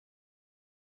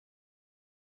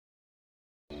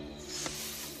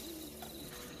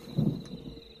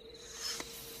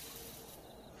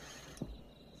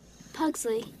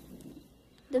Pugsley,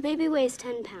 the baby weighs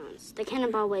 10 pounds. The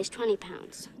cannonball weighs 20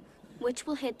 pounds. Which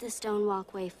will hit the stone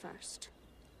walkway first?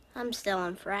 I'm still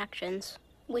on fractions.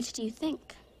 Which do you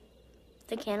think?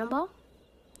 The cannonball?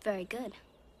 Very good.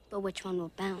 But which one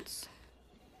will bounce?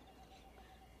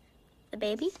 The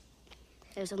baby?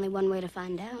 There's only one way to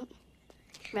find out.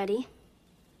 Ready?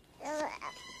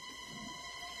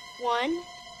 1,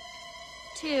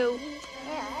 2,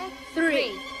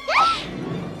 3.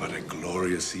 What a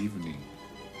glorious evening.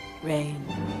 Rain.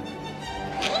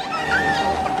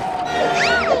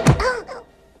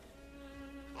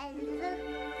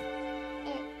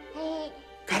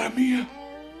 Cara mia.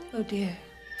 Oh dear.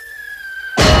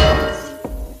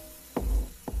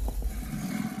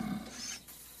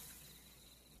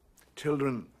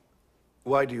 Children,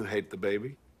 why do you hate the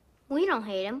baby? We don't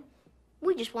hate him.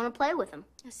 We just want to play with him.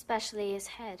 Especially his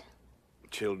head.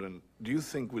 Children, do you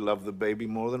think we love the baby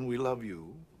more than we love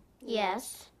you?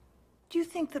 Yes. Do you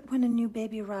think that when a new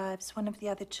baby arrives, one of the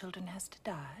other children has to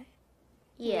die?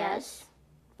 Yes.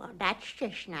 Well, that's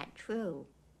just not true.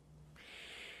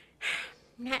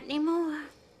 Not anymore.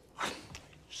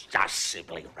 It's just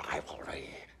sibling rivalry.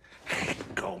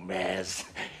 Gomez,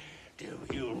 do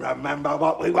you remember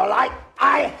what we were like?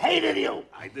 I hated you.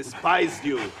 I despised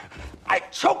you. I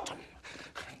choked him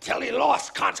until he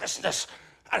lost consciousness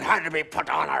and had to be put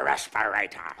on a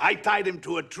respirator. I tied him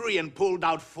to a tree and pulled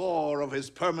out 4 of his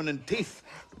permanent teeth.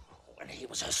 When he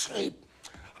was asleep,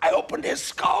 I opened his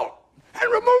skull and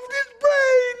removed his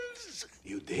brains.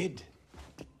 You did?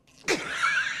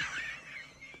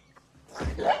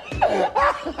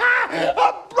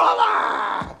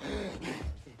 Brother!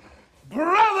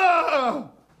 Brother!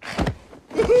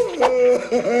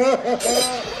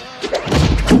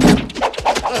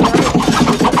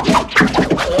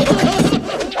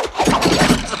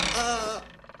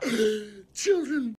 Children,